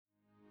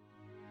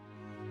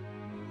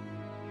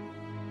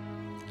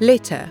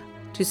Letter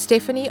to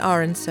Stephanie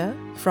Arendse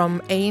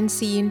from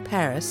ANC in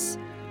Paris,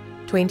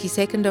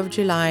 22nd of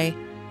July,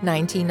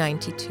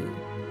 1992.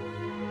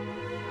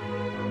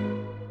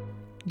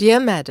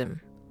 Dear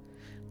Madam,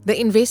 the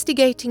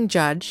investigating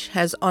judge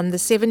has on the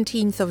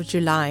 17th of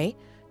July,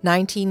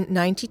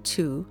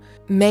 1992,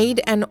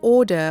 made an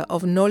order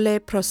of nolle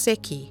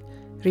prosequi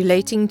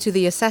relating to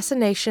the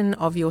assassination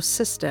of your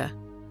sister,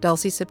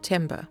 Dulcie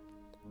September.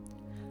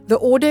 The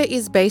order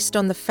is based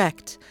on the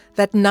fact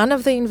that none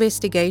of the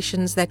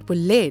investigations that were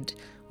led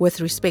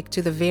with respect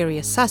to the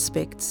various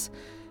suspects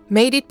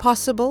made it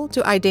possible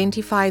to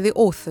identify the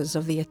authors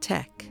of the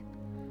attack.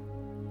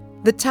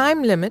 The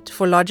time limit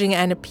for lodging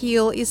an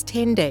appeal is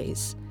 10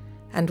 days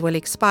and will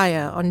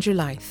expire on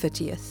July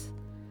 30th.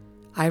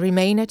 I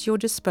remain at your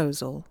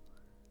disposal.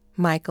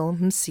 Michael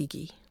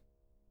Msigi.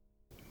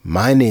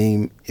 My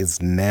name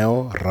is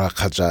Neo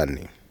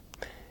Rakajani,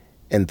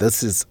 and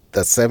this is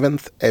the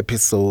 7th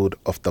episode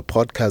of the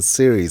podcast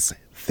series,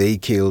 They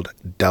Killed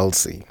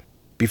Dulcie.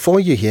 Before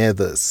you hear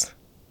this,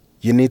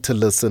 you need to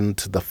listen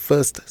to the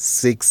first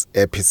 6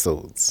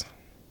 episodes.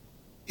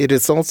 It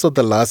is also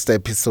the last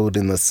episode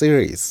in the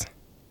series,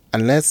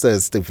 unless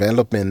there's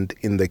development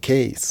in the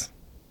case.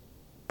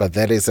 But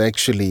that is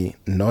actually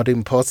not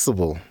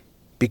impossible,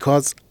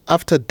 because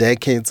after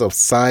decades of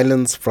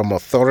silence from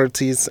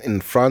authorities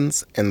in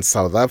France and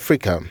South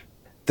Africa,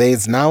 there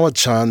is now a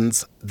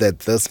chance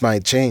that this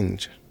might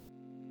change.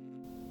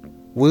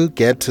 We'll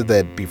get to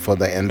that before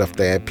the end of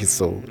the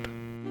episode.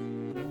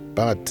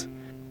 But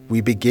we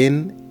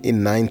begin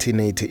in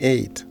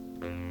 1988,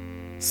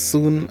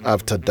 soon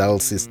after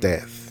Dulcie's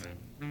death.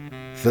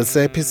 This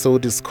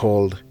episode is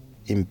called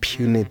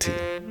Impunity.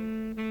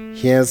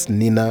 Here's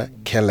Nina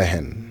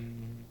Callahan.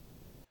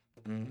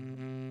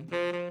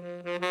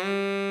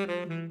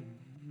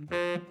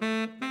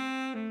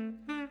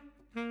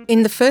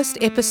 In the first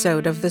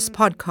episode of this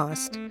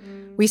podcast,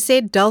 we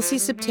said Dulcie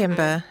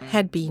September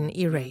had been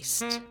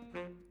erased.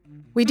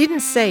 We didn't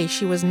say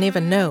she was never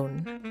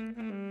known.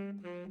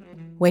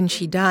 When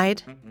she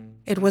died,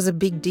 it was a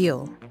big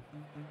deal.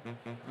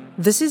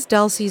 This is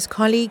Dulcie's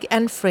colleague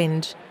and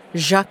friend,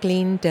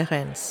 Jacqueline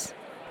Derens.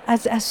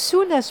 As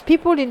soon as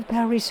people in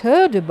Paris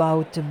heard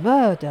about the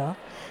murder,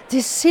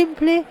 they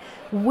simply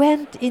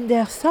went in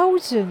their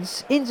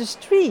thousands in the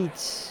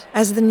streets.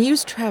 As the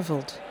news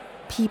traveled,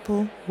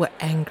 people were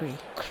angry.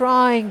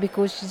 Crying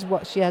because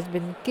she has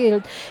been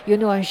killed,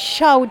 and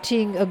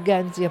shouting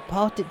against the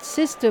apartheid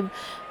system.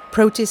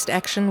 Protest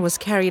action was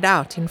carried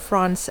out in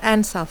France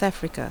and South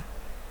Africa.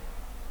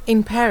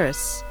 In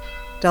Paris,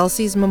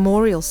 Dulcie's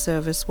memorial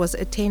service was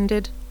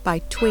attended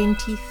by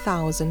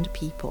 20,000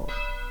 people.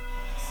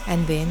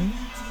 And then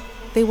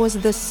there was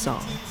this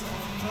song.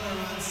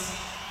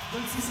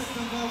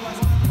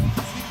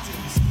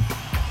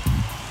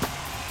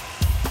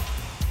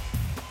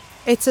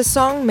 It's a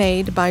song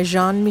made by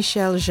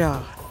Jean-Michel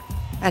Jarre,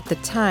 at the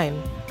time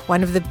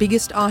one of the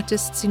biggest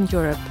artists in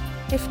Europe,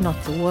 if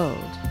not the world.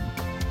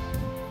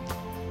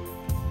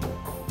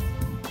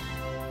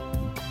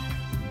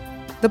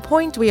 The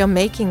point we are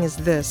making is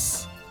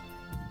this.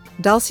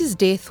 Dulcie's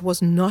death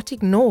was not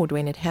ignored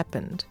when it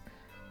happened.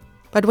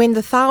 But when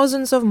the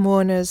thousands of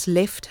mourners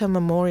left her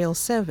memorial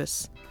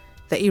service,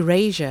 the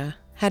erasure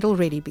had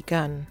already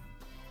begun.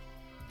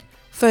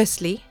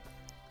 Firstly,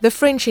 the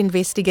French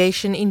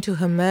investigation into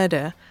her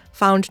murder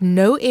found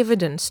no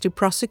evidence to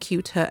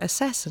prosecute her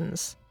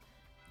assassins.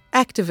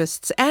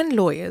 Activists and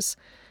lawyers,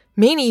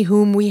 many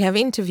whom we have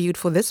interviewed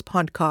for this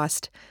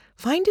podcast,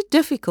 find it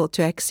difficult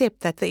to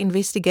accept that the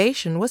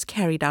investigation was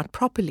carried out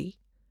properly.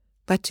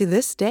 But to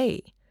this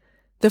day,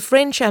 the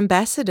French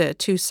ambassador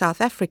to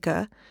South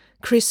Africa,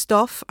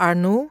 Christophe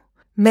Arnoult,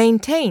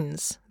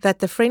 maintains that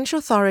the French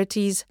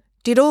authorities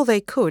did all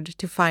they could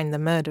to find the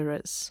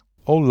murderers.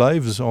 All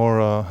lives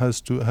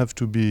have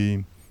to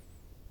be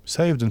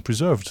saved and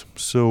preserved.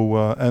 So,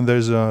 and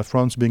there's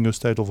France being a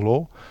state of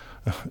law.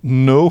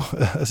 No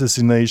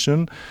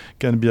assassination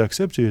can be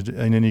accepted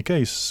in any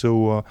case.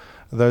 So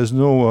there is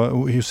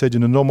no, you said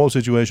in a normal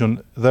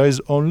situation, there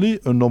is only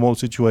a normal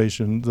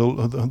situation.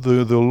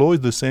 The law is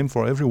the same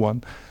for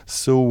everyone.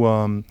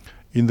 So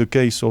in the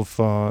case of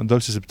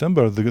Dulcie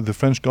September, the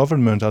French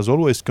government has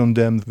always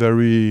condemned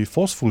very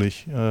forcefully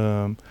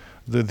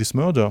this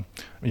murder.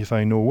 If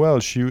I know well,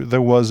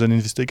 there was an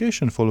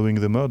investigation following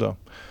the murder,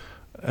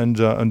 and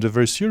a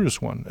very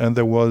serious one. And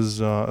there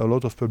was a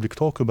lot of public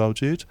talk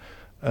about it.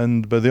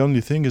 But the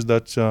only thing is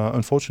that,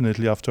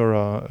 unfortunately, after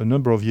a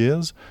number of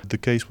years, the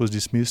case was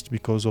dismissed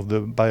because of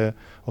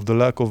the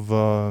lack of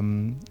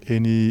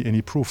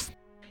any proof.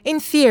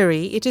 In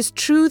theory, it is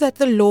true that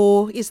the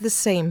law is the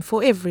same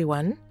for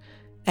everyone,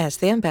 as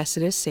the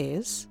ambassador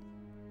says.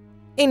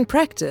 In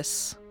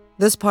practice,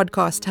 this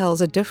podcast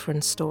tells a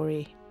different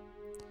story.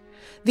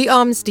 The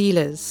arms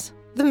dealers,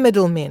 the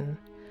middlemen,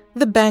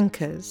 the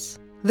bankers,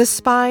 the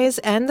spies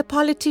and the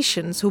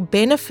politicians who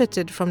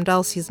benefited from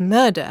Dulcie's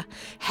murder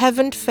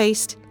haven't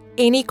faced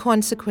any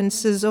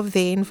consequences of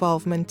their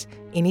involvement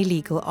in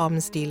illegal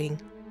arms dealing.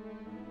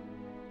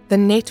 The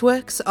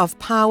networks of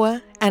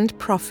power and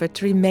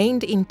profit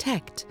remained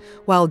intact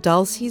while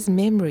Dulcie's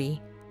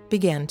memory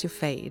began to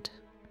fade.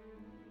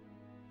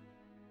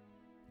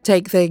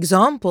 Take the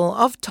example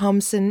of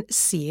Thomson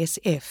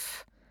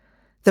CSF,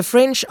 the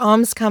French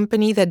arms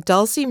company that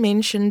Dulcie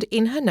mentioned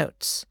in her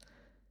notes,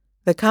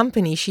 the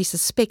company she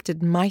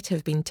suspected might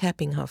have been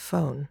tapping her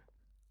phone.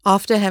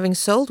 After having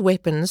sold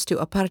weapons to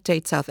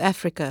apartheid South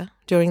Africa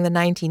during the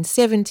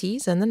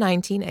 1970s and the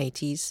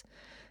 1980s,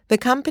 the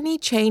company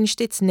changed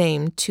its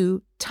name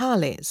to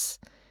Thales.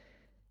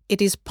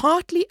 It is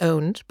partly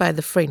owned by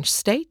the French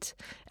state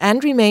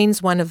and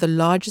remains one of the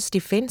largest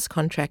defense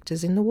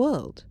contractors in the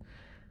world.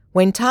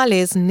 When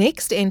Thales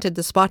next entered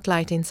the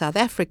spotlight in South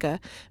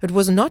Africa, it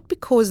was not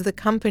because the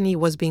company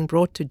was being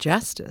brought to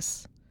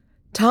justice.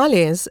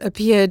 Thales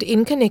appeared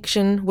in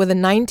connection with a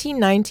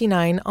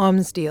 1999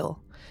 arms deal,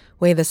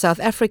 where the South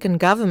African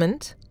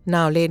government,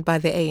 now led by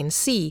the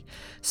ANC,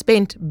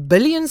 spent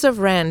billions of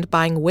rand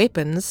buying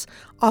weapons,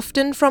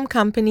 often from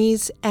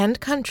companies and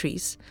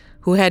countries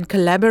who had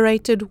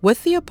collaborated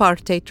with the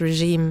apartheid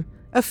regime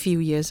a few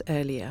years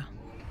earlier.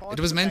 It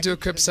was meant to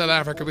equip South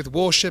Africa with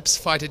warships,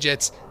 fighter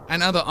jets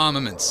and other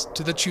armaments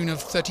to the tune of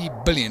 30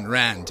 billion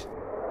rand.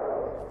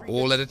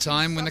 All at a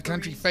time when the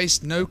country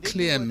faced no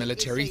clear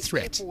military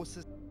threat.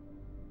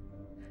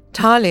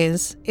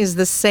 Thales is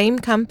the same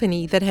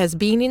company that has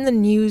been in the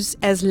news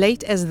as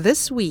late as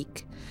this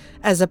week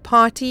as a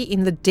party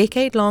in the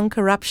decade-long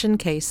corruption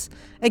case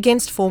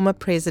against former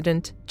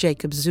President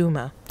Jacob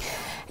Zuma.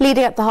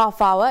 Leading up the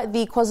half hour,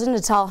 the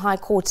KwaZulu-Natal High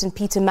Court in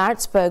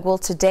Pietermaritzburg will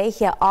today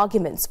hear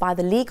arguments by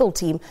the legal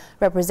team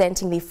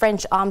representing the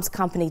French arms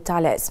company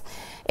Thales.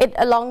 It,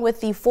 along with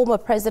the former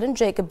President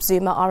Jacob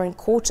Zuma, are in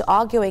court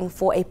arguing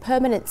for a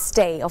permanent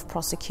stay of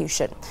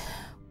prosecution.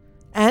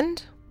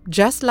 And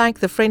just like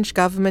the French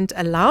government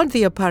allowed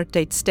the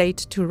apartheid state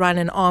to run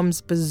an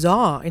arms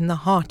bazaar in the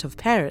heart of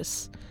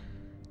Paris,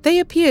 they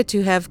appear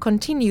to have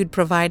continued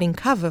providing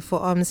cover for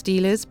arms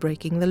dealers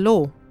breaking the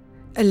law.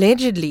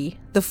 Allegedly,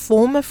 the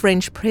former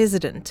French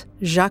president,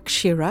 Jacques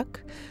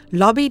Chirac,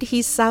 lobbied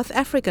his South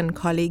African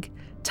colleague,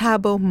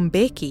 Thabo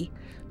Mbeki,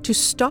 to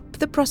stop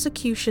the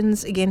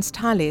prosecutions against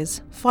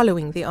Thales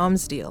following the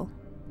arms deal.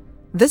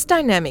 This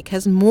dynamic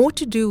has more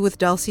to do with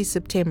Dulcie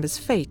September's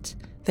fate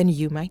than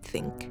you might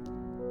think.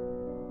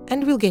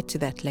 And we'll get to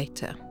that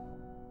later.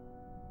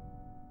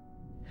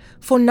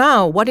 For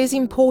now, what is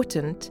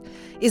important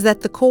is that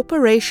the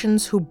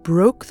corporations who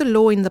broke the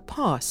law in the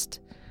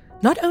past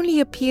not only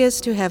appears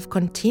to have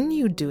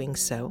continued doing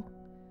so,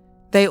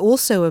 they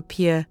also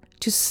appear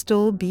to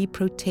still be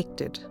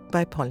protected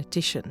by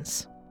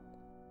politicians.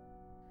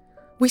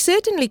 We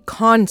certainly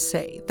can't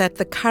say that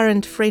the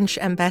current French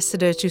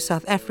ambassador to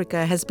South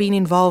Africa has been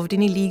involved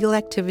in illegal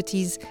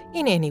activities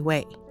in any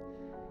way.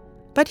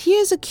 But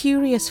here's a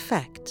curious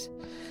fact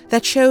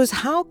that shows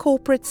how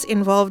corporates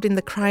involved in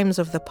the crimes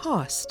of the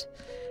past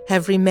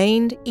have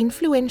remained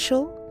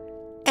influential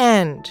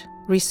and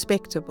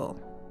respectable.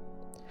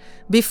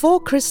 Before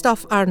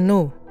Christophe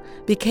Arnault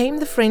became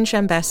the French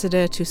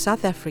ambassador to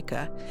South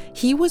Africa,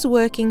 he was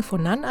working for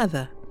none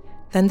other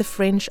than the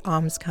French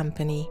arms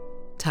company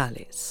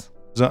Thales.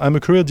 I'm a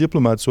career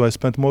diplomat, so I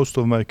spent most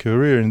of my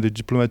career in the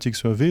diplomatic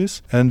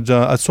service. And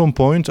at some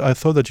point, I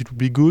thought that it would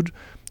be good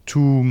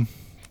to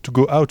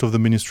go out of the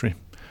ministry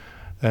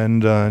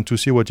and to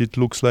see what it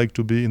looks like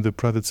to be in the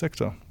private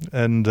sector.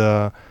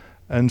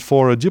 And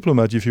for a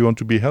diplomat, if you want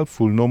to be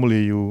helpful,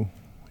 normally you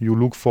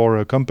look for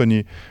a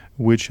company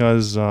which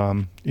has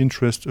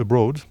interest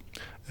abroad.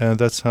 And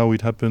that's how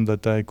it happened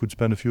that I could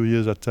spend a few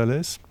years at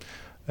Thales.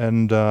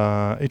 And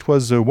it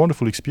was a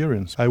wonderful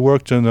experience. I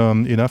worked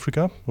in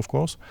Africa, of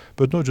course,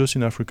 but not just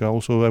in Africa.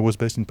 Also, I was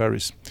based in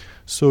Paris.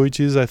 So it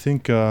is, I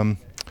think,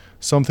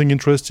 something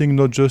interesting,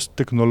 not just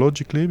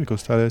technologically,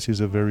 because Thales is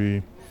a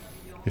very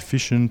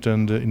efficient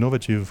and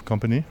innovative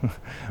company,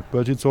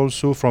 but it's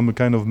also from a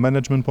kind of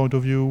management point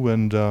of view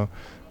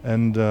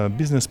and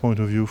business point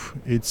of view.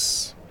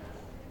 It's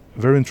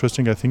very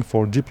interesting, I think,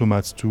 for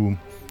diplomats to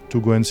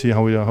go and see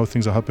how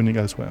things are happening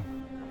elsewhere.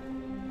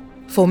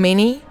 For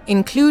many,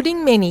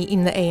 including many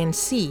in the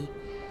ANC,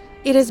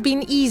 it has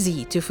been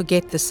easy to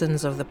forget the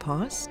sins of the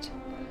past.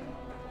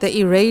 The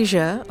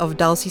erasure of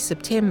Dulcie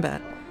September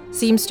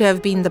seems to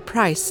have been the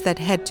price that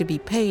had to be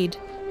paid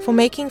for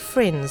making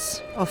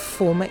friends of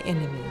former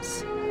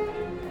enemies.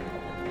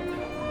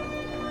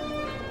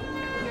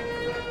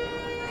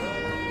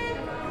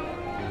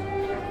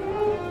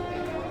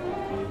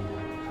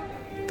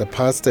 The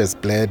past has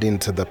bled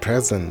into the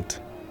present.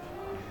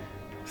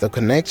 The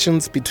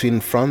connections between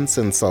France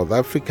and South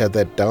Africa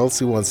that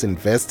Dulcie was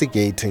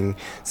investigating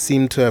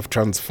seem to have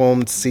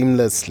transformed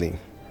seamlessly.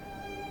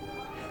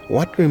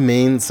 What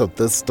remains of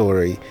this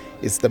story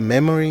is the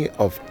memory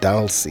of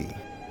Dulcie,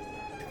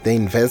 the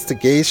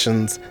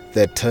investigations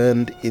that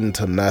turned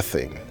into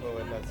nothing.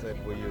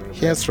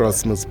 Here's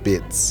Rasmus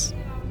Bitz.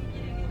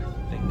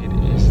 I think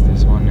it is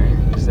this one,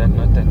 eh? Is that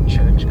not that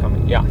church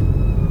coming? Yeah.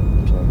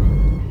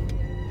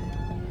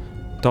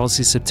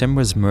 Dulcie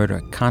September's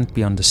murder can't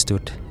be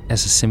understood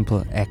as a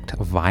simple act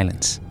of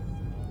violence.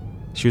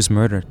 She was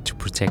murdered to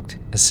protect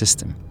a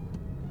system.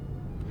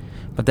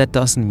 But that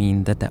doesn't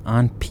mean that there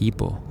aren't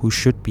people who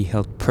should be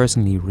held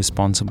personally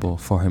responsible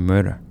for her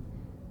murder.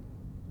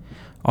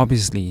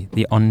 Obviously,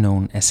 the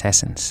unknown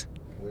assassins.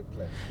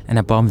 And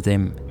above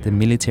them, the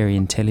military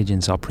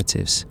intelligence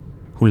operatives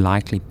who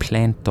likely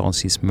planned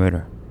Dulcie's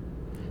murder.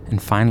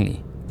 And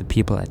finally, the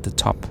people at the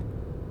top,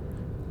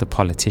 the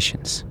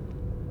politicians.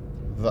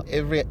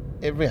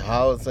 Every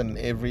house and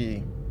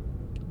every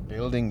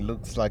building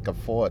looks like a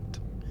fort.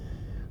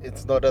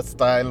 It's not a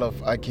style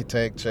of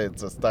architecture,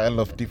 it's a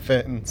style of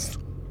defense.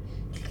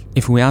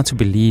 If we are to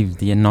believe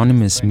the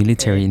anonymous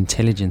military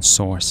intelligence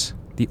source,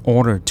 the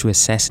order to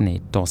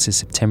assassinate Dulcie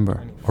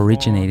September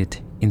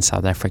originated in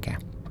South Africa.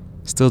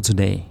 Still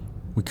today,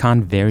 we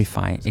can't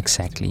verify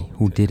exactly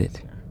who did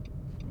it.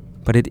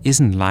 But it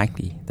isn't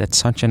likely that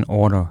such an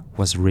order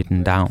was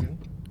written down.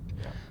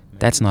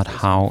 That's not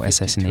how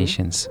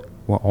assassinations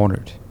were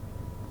ordered.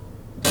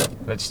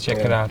 Let's check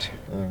it out.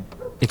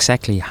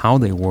 Exactly how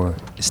they were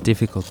is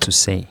difficult to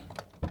say.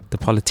 The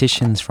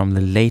politicians from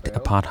the late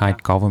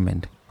apartheid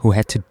government who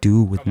had to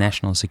do with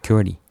national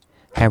security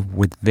have,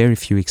 with very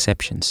few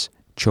exceptions,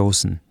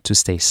 chosen to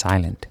stay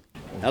silent.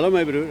 Hello,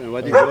 my brother. And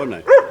what is your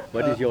name?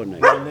 What is your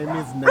name? My name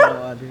is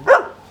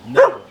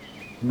Neo.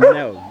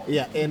 No.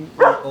 Yeah,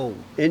 Neo.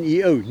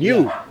 Neo.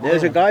 New. Yeah.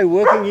 There's a guy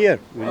working here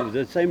with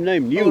the same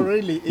name. New. Oh,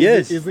 really?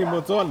 Yes. Is he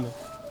Motswana?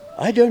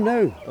 I don't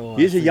know. Oh,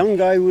 He's a young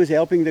guy who is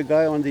helping the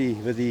guy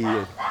with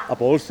the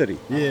upholstery.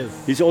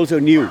 Yes. He's also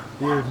new.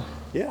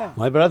 Yeah.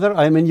 My brother,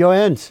 I'm in your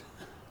hands.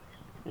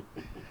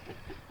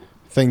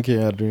 Thank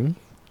you, Adrian.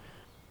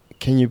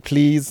 Can you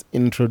please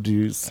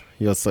introduce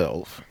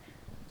yourself?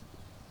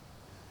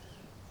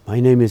 My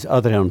name is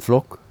Adrian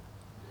Vlok.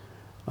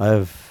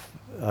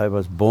 I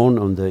was born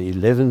on the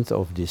 11th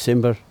of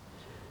December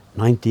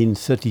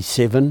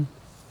 1937.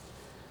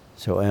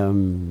 So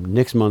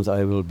next month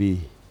I will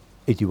be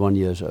 81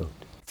 years old.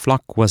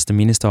 Vlok was the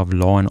Minister of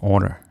Law and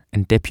Order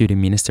and Deputy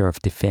Minister of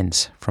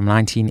Defense from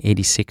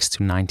 1986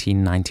 to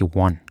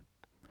 1991.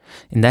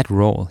 In that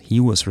role,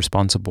 he was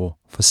responsible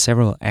for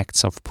several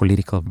acts of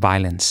political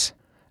violence,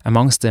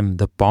 amongst them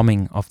the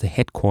bombing of the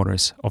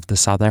headquarters of the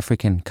South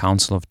African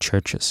Council of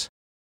Churches,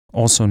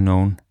 also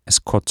known as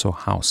Khotso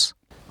House.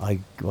 I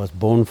was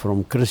born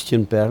from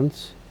Christian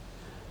parents.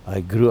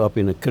 I grew up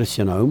in a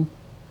Christian home,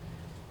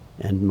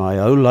 and my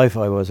whole life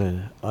I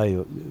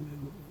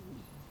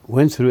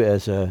went through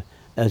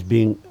as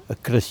being a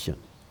Christian.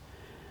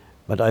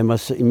 But I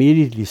must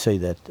immediately say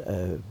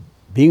that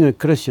being a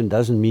Christian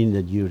doesn't mean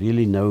that you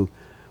really know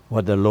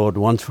what the Lord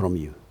wants from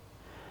you.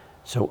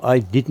 So I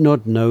did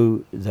not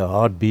know the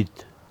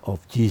heartbeat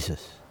of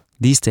Jesus.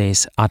 These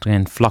days,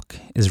 Adrian Vlok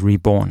is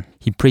reborn.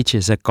 He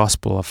preaches a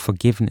gospel of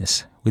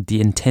forgiveness with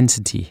the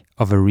intensity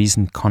of a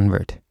recent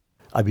convert.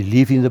 I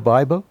believe in the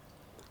Bible.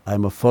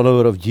 I'm a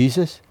follower of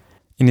Jesus.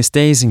 In his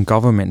days in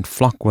government,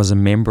 Vlok was a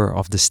member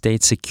of the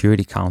State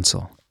Security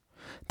Council.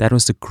 That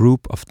was the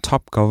group of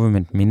top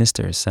government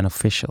ministers and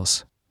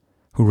officials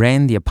who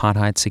ran the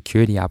apartheid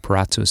security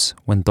apparatus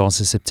when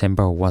Dulcie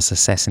September was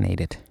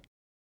assassinated.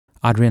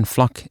 Adrian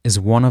Vlok is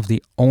one of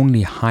the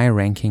only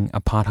high-ranking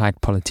apartheid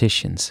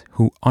politicians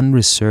who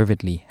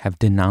unreservedly have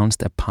denounced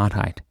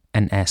apartheid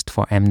and asked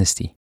for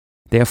amnesty.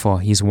 Therefore,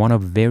 he is one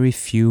of very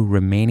few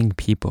remaining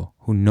people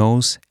who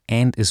knows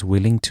and is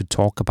willing to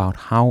talk about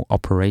how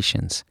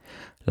operations,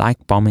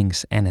 like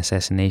bombings and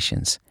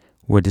assassinations,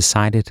 were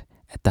decided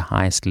at the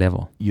highest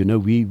level. You know,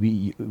 we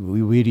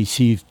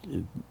received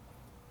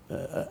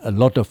a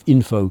lot of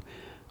info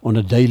on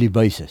a daily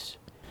basis.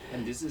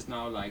 And this is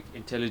now like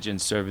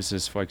intelligence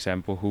services, for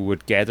example, who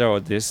would gather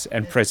all this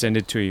and present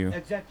it to you.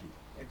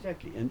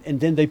 Exactly. And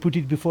then they put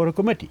it before a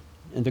committee.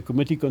 And the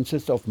committee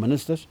consists of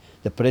ministers.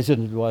 The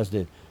president was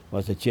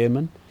the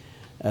chairman.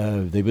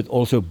 They would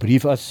also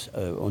brief us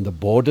on the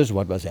borders,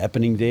 what was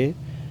happening there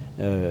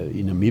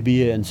in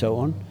Namibia and so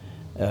on.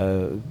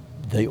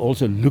 They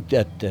also looked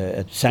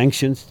at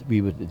sanctions.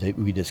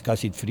 We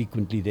discussed it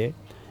frequently there.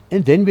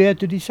 And then we had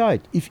to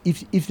decide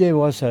if there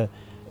was a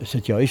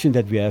situation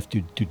that we have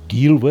to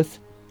deal with.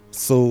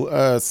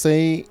 So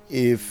say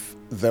if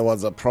there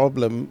was a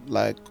problem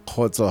like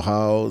Khotso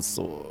House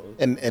or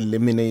an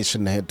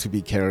elimination had to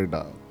be carried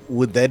out,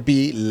 would that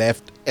be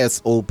left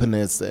as open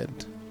as that?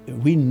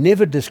 We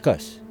never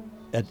discuss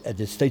at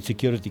the State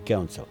Security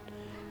Council.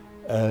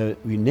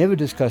 We never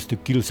discussed to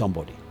kill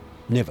somebody.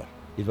 Never.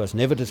 It was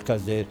never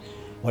discussed there.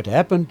 What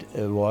happened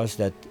was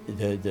that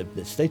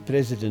the state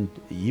president,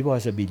 he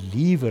was a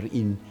believer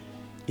in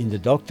the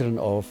doctrine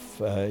of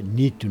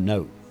need to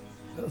know.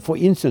 For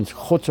instance,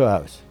 Khotso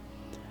House.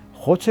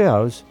 Khotso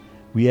House,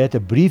 we had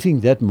a briefing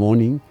that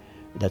morning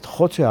that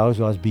Khotso House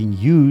was being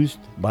used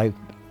by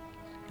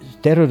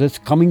terrorists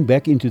coming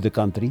back into the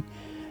country.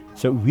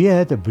 So we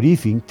had a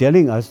briefing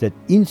telling us that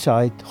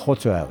inside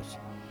Khotso House,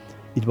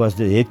 it was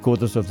the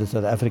headquarters of the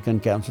South African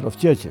Council of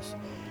Churches,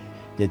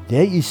 that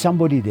there is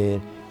somebody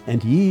there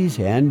and he is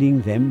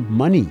handing them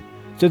money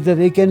so that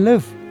they can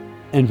live.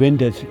 And when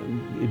that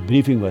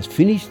briefing was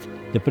finished,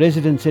 the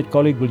president said,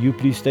 "Colleague, will you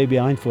please stay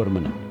behind for a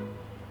minute?"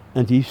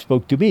 And he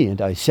spoke to me,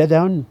 and I sat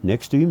down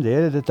next to him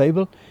there at the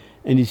table,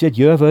 And he said,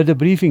 you have heard a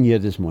briefing here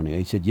this morning.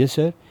 I said, yes,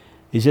 sir.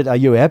 He said, are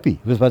you happy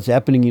with what's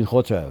happening in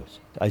Khotso House?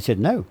 I said,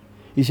 no.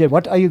 He said,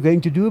 what are you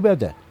going to do about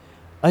that?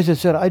 I said,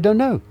 sir, I don't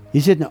know. He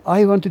said, no,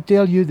 I want to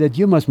tell you that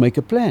you must make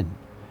a plan.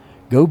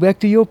 Go back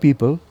to your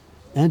people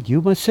and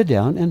you must sit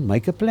down and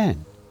make a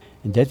plan.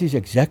 And that is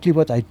exactly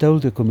what I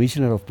told the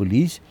Commissioner of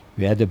Police.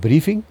 We had a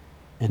briefing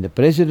and the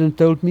President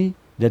told me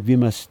that we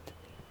must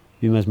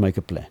make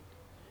a plan.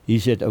 He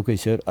said, okay,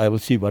 sir, I will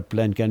see what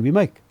plan can we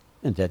make.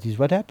 And that is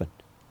what happened.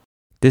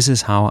 This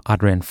is how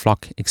Adrian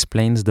Flock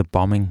explains the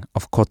bombing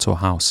of Khotso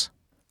House.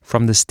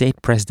 From the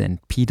state president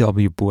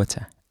P.W.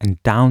 Botha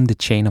and down the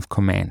chain of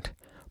command,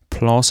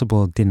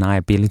 plausible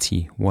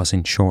deniability was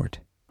ensured.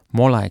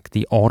 More like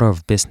the order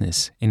of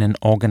business in an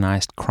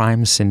organized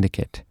crime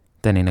syndicate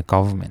than in a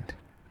government.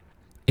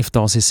 If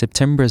Dulcie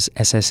September's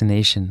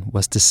assassination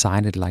was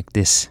decided like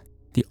this,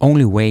 the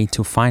only way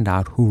to find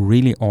out who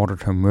really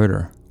ordered her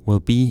murder will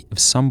be if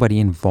somebody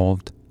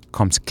involved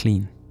comes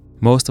clean.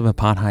 Most of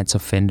apartheid's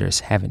offenders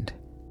haven't.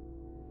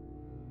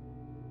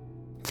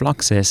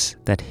 Flock says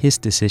that his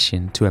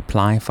decision to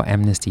apply for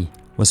amnesty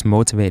was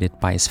motivated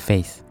by his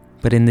faith.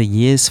 But in the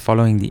years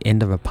following the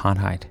end of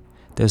apartheid,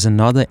 there's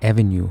another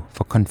avenue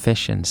for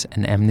confessions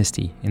and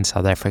amnesty in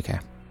South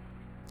Africa.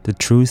 The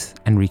Truth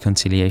and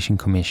Reconciliation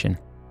Commission.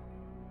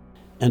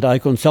 And I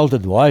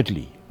consulted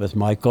widely with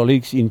my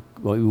colleagues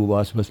who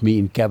was with me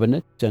in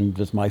cabinet and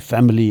with my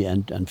family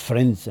and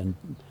friends and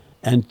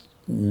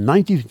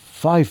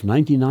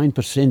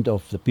 99%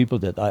 of the people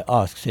that I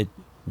asked said,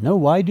 no,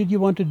 why did you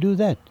want to do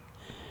that?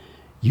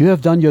 You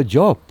have done your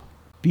job.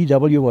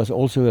 PW was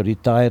also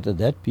retired at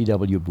that,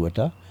 PW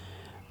Botha.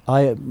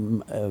 I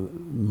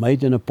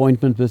made an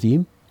appointment with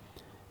him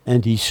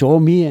and he saw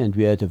me and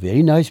we had a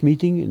very nice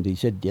meeting and he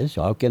said, yes,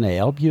 how can I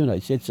help you? And I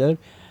said, sir,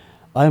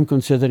 I am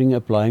considering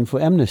applying for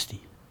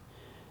amnesty.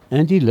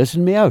 And he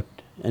listened me out.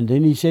 And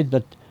then he said,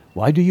 but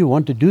why do you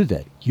want to do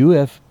that? You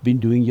have been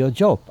doing your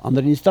job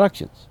under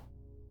instructions.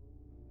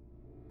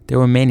 There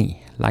were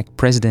many, like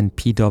President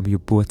P.W.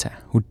 Botha,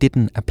 who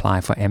didn't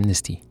apply for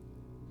amnesty.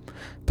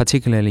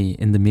 Particularly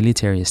in the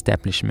military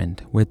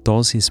establishment where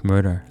Dulcie's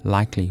murder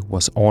likely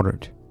was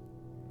ordered.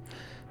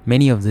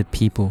 Many of the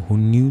people who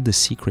knew the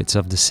secrets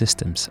of the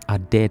systems are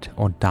dead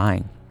or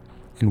dying,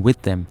 and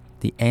with them,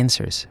 the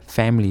answers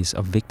families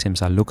of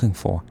victims are looking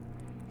for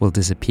will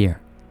disappear.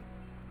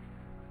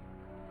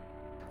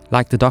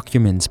 Like the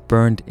documents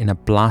burned in a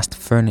blast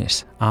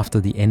furnace after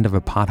the end of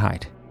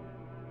apartheid.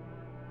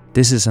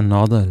 This is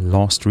another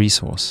lost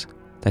resource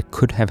that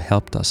could have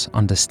helped us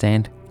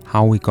understand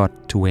how we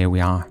got to where we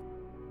are.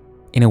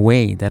 In a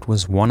way, that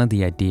was one of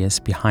the ideas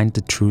behind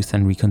the Truth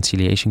and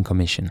Reconciliation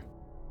Commission.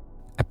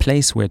 A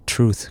place where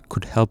truth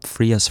could help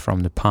free us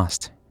from the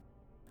past.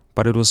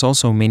 But it was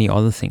also many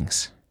other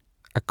things.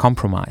 A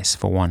compromise,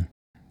 for one,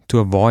 to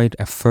avoid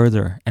a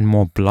further and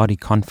more bloody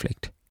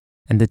conflict.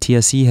 And the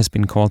TRC has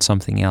been called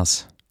something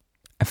else.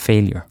 A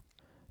failure.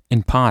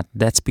 In part,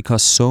 that's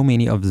because so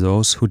many of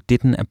those who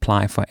didn't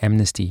apply for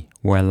amnesty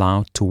were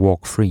allowed to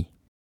walk free.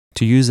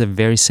 To use a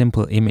very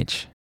simple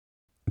image,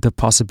 the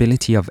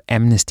possibility of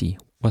amnesty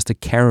was the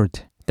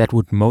carrot that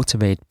would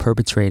motivate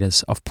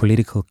perpetrators of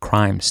political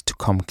crimes to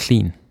come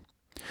clean.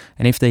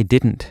 And if they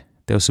didn't,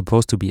 there was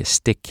supposed to be a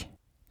stick,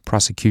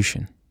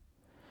 prosecution.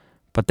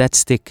 But that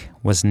stick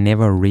was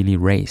never really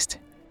raised.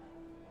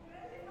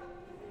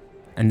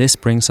 And this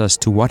brings us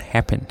to what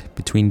happened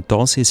between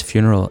Dulcie's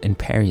funeral in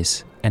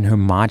Paris and her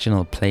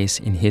marginal place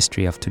in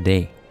history of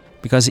today.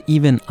 Because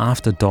even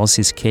after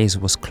Dulcie's case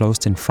was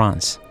closed in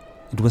France,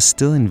 it was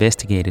still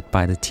investigated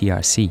by the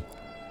TRC.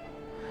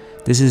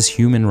 This is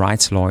human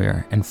rights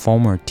lawyer and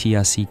former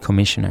TRC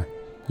commissioner,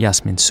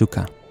 Yasmin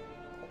Sooka.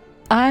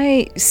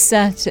 I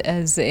sat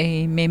as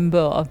a member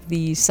of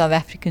the South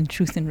African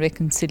Truth and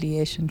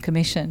Reconciliation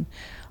Commission.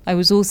 I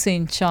was also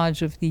in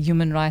charge of the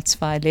Human Rights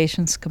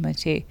Violations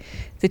Committee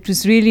that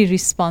was really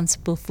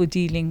responsible for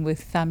dealing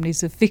with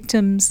families of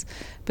victims,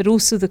 but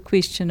also the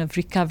question of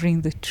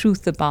recovering the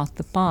truth about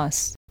the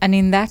past. And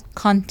in that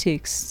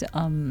context,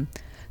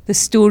 the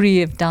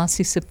story of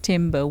Dulcie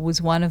September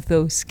was one of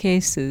those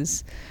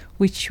cases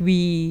which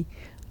we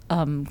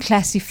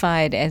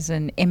classified as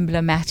an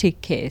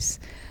emblematic case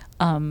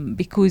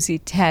because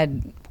it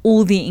had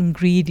all the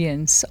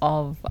ingredients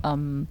of a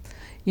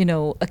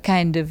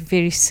kind of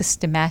very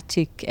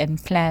systematic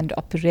and planned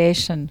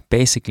operation.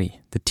 Basically,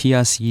 the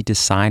TRC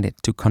decided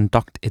to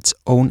conduct its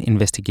own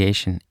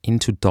investigation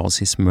into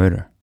Dulcie's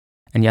murder.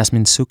 And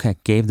Yasmin Sooka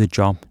gave the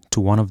job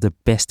to one of the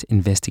best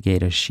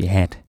investigators she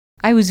had.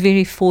 I was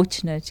very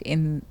fortunate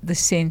in the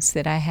sense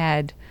that I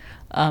had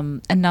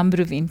a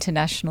number of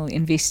international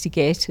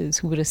investigators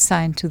who were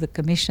assigned to the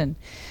commission.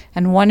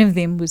 And one of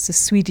them was a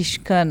Swedish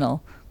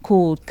colonel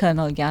called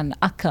Colonel Jan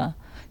Acker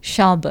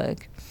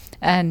Schallberg.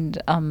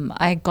 And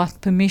I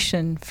got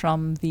permission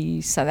from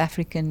the South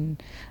African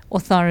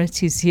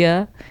authorities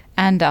here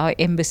and our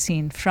embassy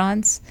in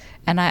France.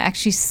 And I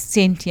actually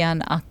sent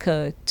Jan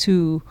Acker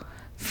to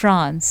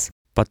France.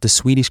 But the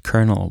Swedish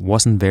colonel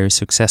wasn't very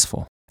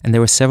successful. And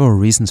there were several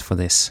reasons for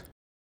this.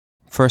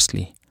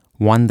 Firstly,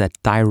 one that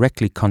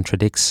directly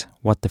contradicts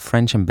what the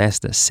French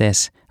ambassador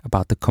says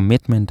about the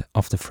commitment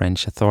of the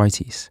French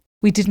authorities.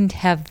 We didn't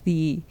have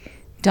the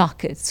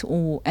dockets,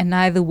 and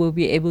neither were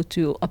we able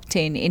to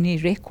obtain any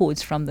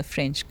records from the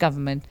French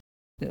government.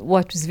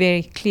 What was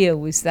very clear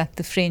was that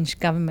the French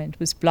government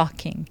was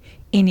blocking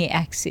any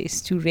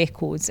access to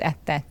records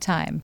at that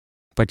time.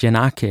 But Jan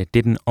Ake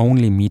didn't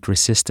only meet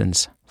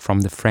resistance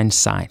from the French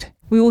side.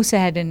 We also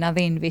had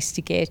another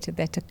investigator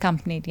that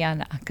accompanied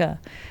Jan Ake,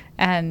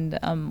 and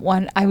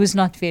I was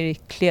not very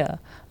clear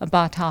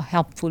about how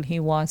helpful he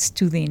was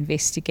to the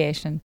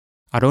investigation.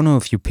 I don't know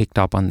if you picked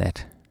up on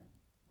that.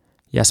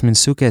 Yasmin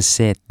Souka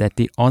said that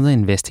the other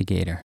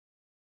investigator,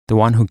 the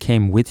one who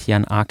came with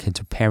Jan Ake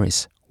to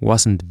Paris,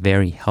 wasn't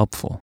very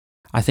helpful.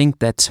 I think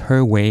that's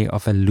her way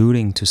of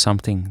alluding to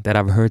something that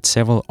I've heard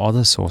several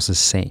other sources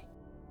say.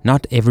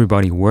 Not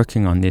everybody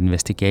working on the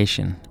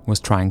investigation was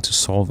trying to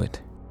solve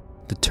it.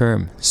 The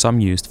term some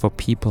used for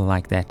people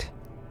like that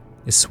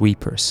is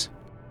sweepers.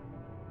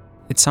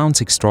 It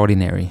sounds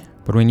extraordinary,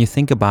 but when you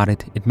think about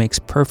it, it makes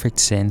perfect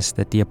sense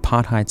that the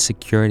apartheid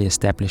security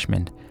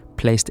establishment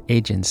placed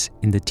agents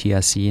in the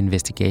TRC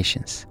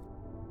investigations.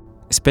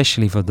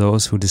 Especially for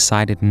those who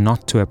decided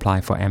not to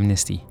apply for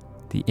amnesty,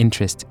 the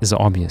interest is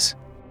obvious.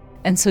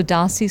 And so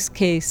Dulcie's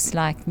case,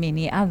 like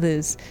many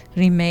others,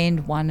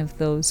 remained one of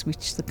those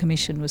which the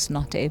Commission was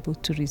not able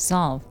to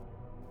resolve.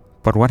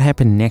 But what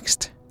happened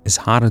next is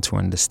harder to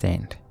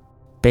understand.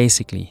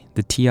 Basically,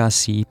 the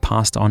TRC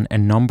passed on a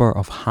number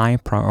of high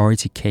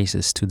priority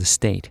cases to the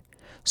state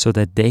so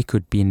that they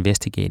could be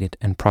investigated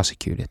and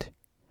prosecuted.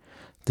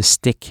 The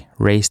stick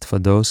raised for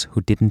those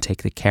who didn't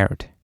take the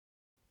carrot.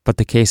 But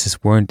the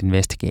cases weren't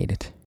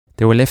investigated.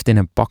 They were left in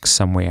a box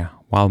somewhere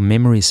while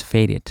memories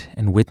faded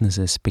and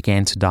witnesses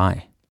began to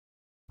die.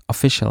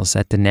 Officials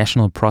at the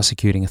National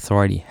Prosecuting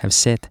Authority have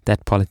said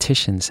that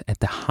politicians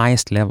at the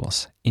highest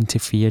levels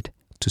interfered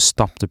to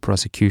stop the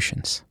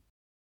prosecutions.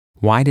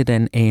 Why did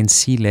an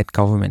ANC-led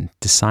government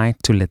decide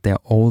to let their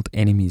old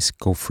enemies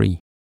go free?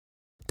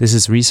 This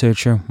is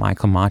researcher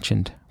Michael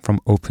Marchant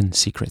from Open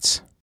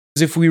Secrets.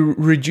 If we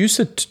reduce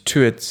it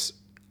to its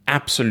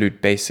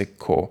absolute basic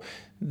core,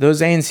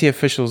 those ANC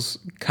officials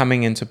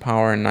coming into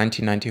power in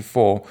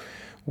 1994,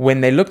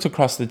 when they looked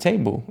across the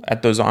table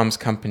at those arms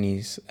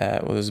companies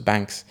or those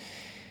banks,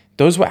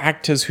 those were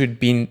actors who'd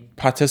been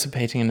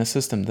participating in a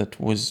system that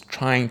was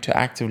trying to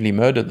actively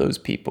murder those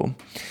people.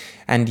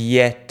 And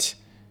yet,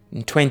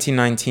 in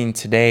 2019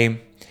 today,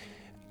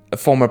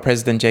 former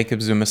President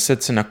Jacob Zuma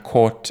sits in a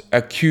court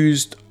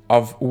accused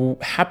of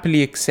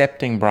happily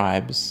accepting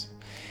bribes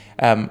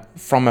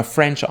from a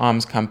French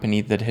arms company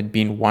that had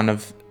been one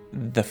of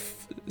the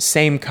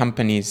same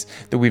companies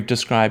that we've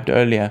described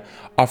earlier,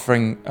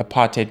 offering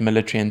apartheid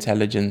military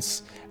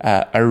intelligence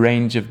a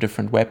range of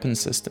different weapon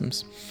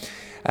systems.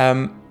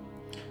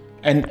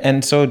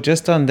 And so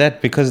just on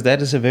that, because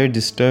that is a very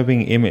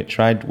disturbing image,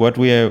 right? What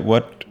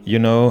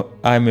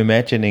I'm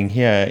imagining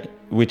here,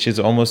 which is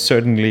almost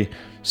certainly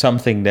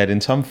something that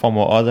in some form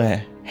or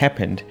other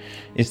happened,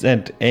 is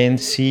that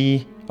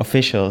ANC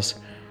officials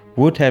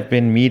would have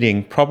been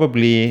meeting,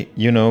 probably,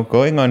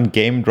 going on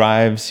game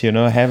drives,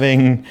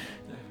 having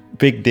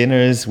big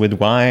dinners with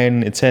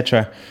wine,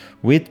 etc.,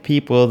 with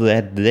people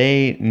that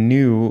they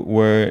knew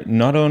were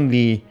not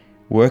only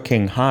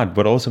working hard,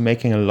 but also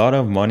making a lot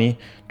of money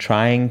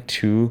trying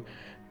to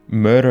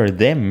murder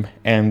them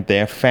and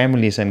their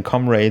families and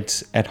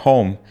comrades at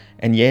home.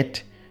 And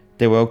yet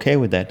they were okay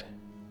with that.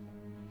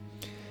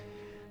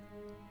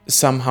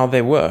 Somehow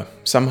they were.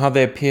 Somehow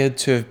they appeared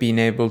to have been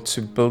able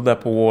to build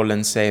up a wall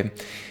and say,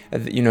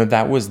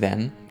 that was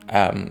then.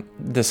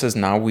 This is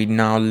now. We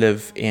now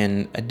live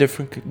in a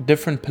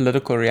different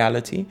political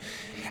reality.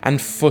 And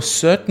for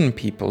certain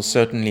people,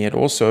 certainly it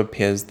also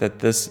appears that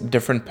this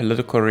different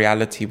political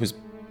reality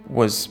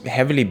was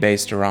heavily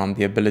based around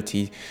the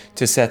ability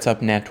to set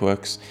up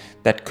networks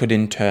that could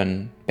in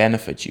turn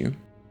benefit you.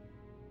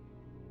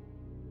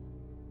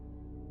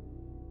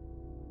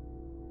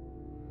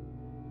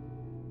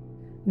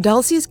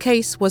 Dulcie's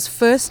case was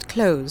first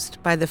closed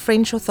by the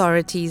French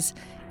authorities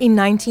in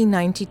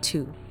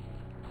 1992,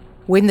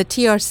 when the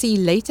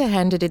TRC later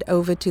handed it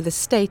over to the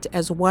state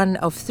as one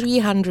of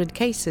 300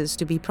 cases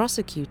to be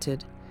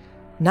prosecuted.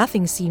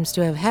 Nothing seems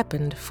to have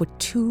happened for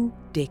 2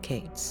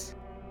 decades.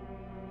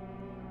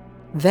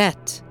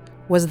 That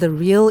was the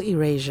real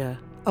erasure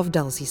of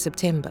Dulcie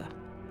September.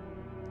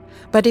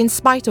 But in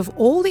spite of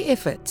all the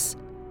efforts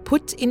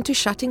put into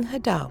shutting her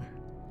down,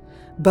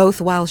 both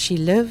while she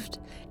lived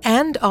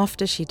and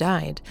after she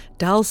died,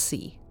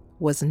 Dulcie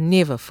was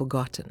never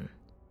forgotten.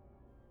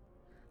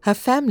 Her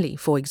family,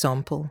 for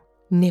example,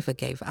 never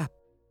gave up.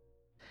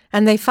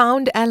 And they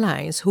found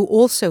allies who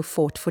also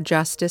fought for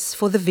justice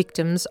for the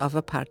victims of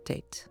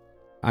apartheid.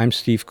 I'm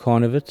Steve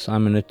Carnowitz.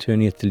 I'm an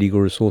attorney at the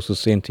Legal Resources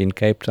Centre in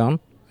Cape Town.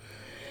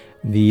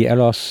 The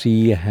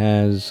LRC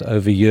has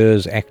over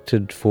years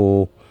acted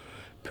for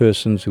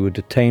persons who were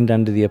detained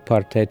under the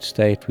apartheid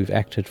state. We've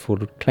acted for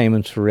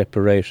claimants for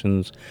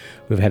reparations.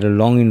 We've had a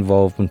long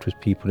involvement with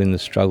people in the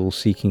struggle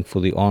seeking for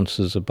the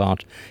answers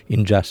about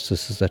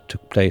injustices that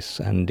took place.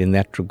 And in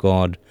that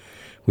regard,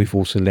 we've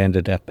also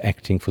landed up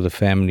acting for the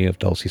family of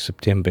Dulcie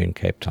September in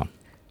Cape Town.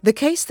 The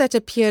case that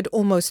appeared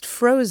almost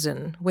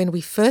frozen when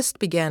we first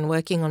began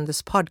working on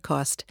this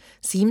podcast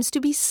seems to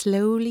be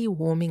slowly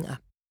warming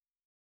up.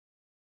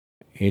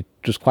 It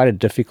was quite a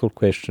difficult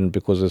question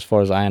because, as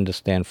far as I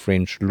understand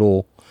French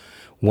law,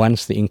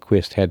 once the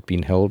inquest had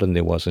been held, and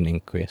there was an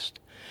inquest,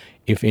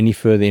 if any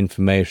further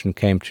information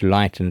came to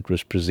light and it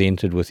was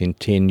presented within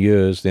 10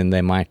 years, then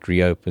they might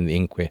reopen the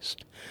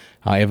inquest.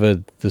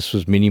 However, this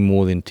was many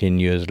more than 10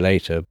 years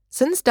later.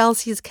 Since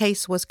Dulcie's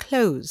case was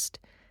closed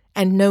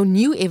and no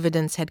new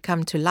evidence had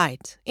come to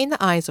light in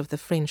the eyes of the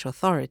French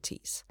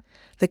authorities,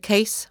 the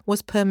case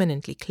was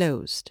permanently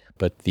closed.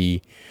 But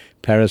the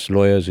Paris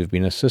lawyers who've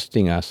been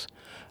assisting us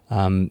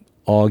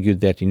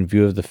argued that in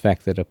view of the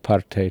fact that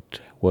apartheid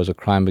was a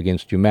crime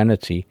against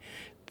humanity,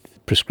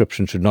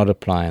 prescription should not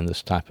apply in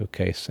this type of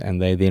case.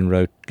 And they then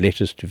wrote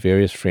letters to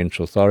various French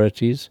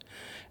authorities,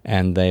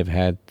 and they've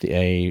had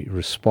a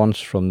response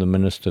from the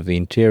Minister of the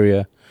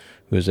Interior,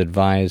 who has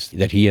advised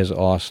that he has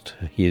asked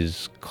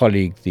his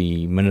colleague,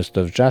 the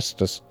Minister of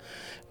Justice,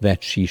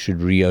 that she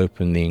should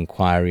reopen the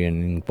inquiry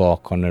and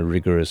embark on a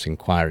rigorous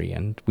inquiry.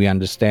 And we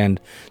understand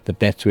that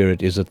that's where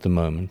it is at the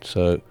moment.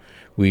 So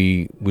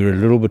we're a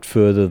little bit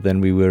further than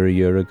we were a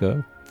year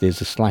ago. There's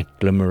a slight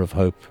glimmer of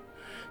hope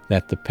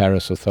that the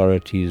Paris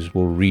authorities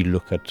will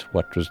relook at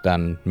what was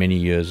done many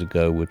years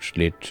ago, which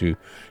led to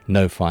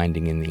no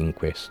finding in the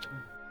inquest.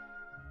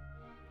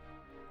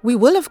 We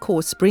will, of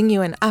course, bring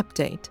you an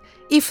update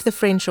if the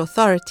French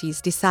authorities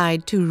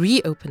decide to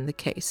reopen the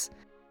case.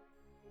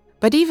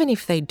 But even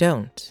if they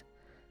don't,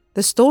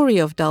 the story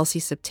of Dulcie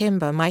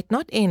September might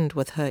not end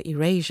with her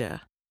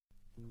erasure.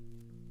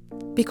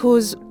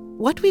 Because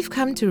what we've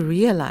come to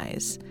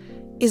realize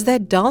is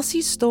that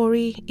Dulcie's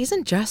story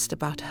isn't just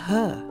about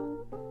her.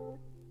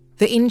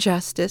 The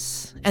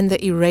injustice and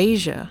the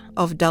erasure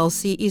of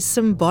Dulcie is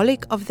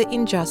symbolic of the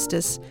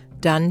injustice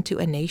done to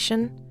a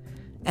nation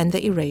and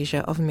the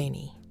erasure of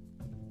many.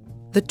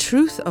 The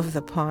truth of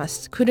the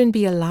past couldn't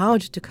be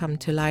allowed to come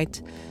to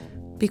light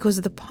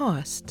because the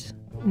past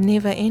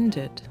never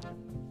ended.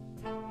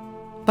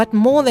 But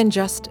more than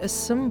just a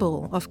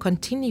symbol of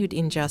continued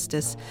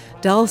injustice,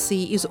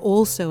 Dulcie is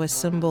also a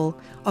symbol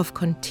of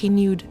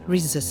continued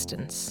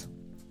resistance.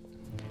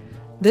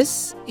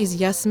 This is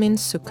Yasmin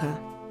Sukha,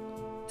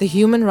 the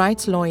human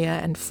rights lawyer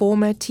and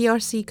former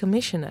TRC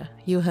commissioner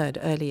you heard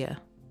earlier.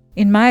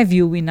 In my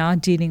view, we're now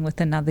dealing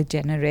with another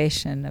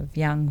generation of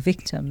young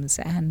victims,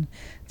 and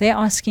they're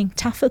asking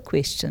tougher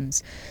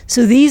questions.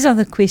 So these are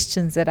the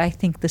questions that I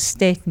think the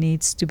state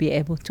needs to be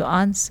able to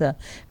answer,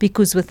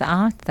 because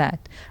without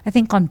that, I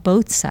think on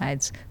both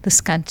sides, this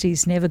country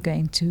is never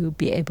going to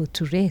be able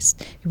to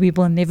rest. We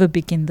will never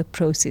begin the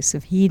process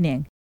of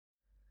healing.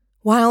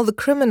 While the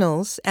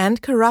criminals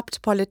and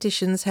corrupt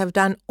politicians have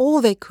done all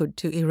they could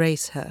to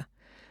erase her,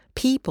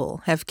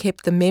 people have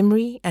kept the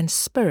memory and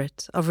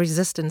spirit of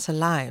resistance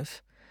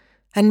alive.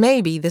 And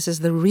maybe this is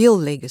the real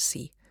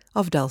legacy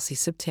of Dulcie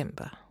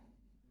September.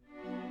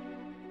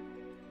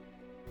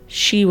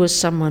 She was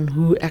someone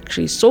who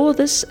actually saw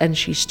this and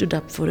she stood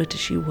up for it.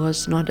 She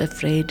was not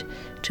afraid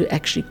to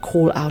actually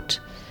call out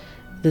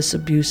this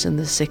abuse and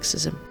this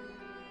sexism.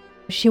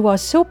 She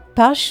was so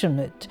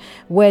passionate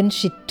when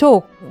she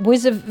talked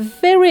with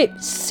very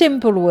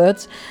simple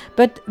words,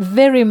 but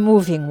very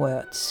moving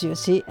words, you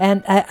see.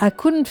 And I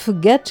couldn't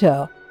forget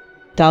her.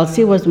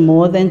 Dulcie was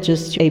more than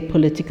just a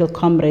political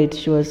comrade.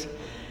 She was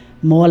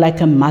more like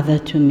a mother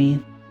to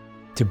me.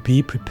 To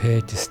be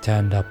prepared to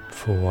stand up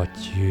for what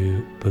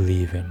you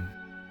believe in.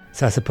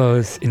 So I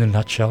suppose, in a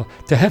nutshell,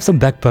 to have some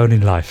backbone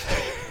in life.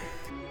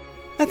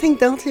 I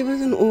think Dulcie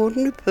was an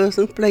ordinary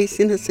person placed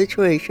in a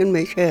situation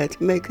where she had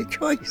to make a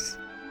choice.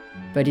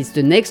 But it's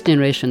the next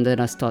generation that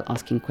I start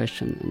asking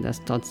questions and I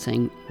start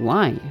saying,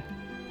 why?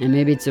 And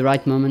maybe it's the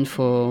right moment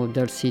for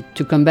Dulcie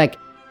to come back.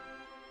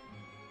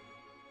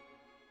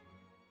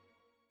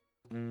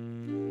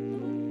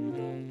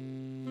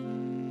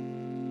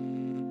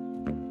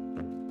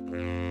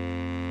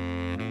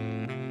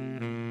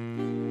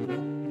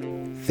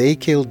 They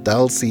Killed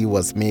Dulcie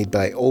was made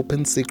by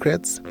Open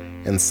Secrets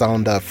and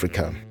Sound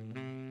Africa.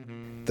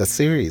 The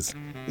series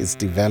is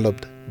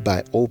developed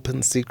by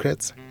Open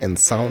Secrets and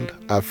Sound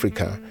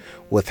Africa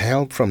with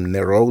help from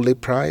Neroli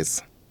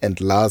Prize and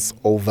Lars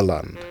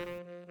Overland.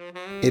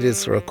 It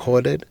is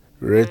recorded,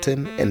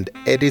 written and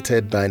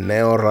edited by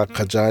Neo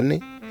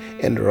Rakajani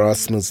and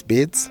Rasmus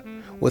Bits,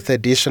 with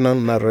additional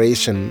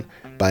narration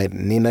by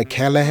Nina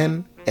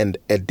Callahan and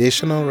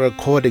additional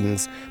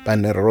recordings by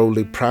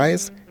Neroli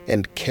Prize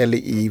and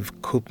Kelly Eve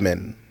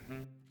Koopman.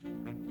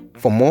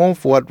 For more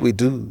of what we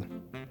do,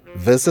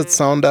 visit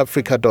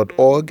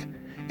soundafrica.org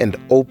and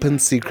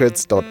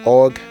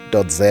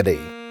opensecrets.org.za.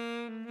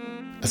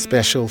 A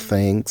special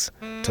thanks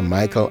to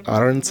Michael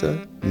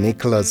Arendse,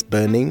 Nicholas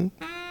Burning,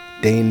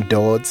 Dane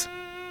Dodds,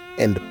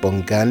 and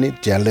Bongani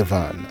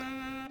Jalevana.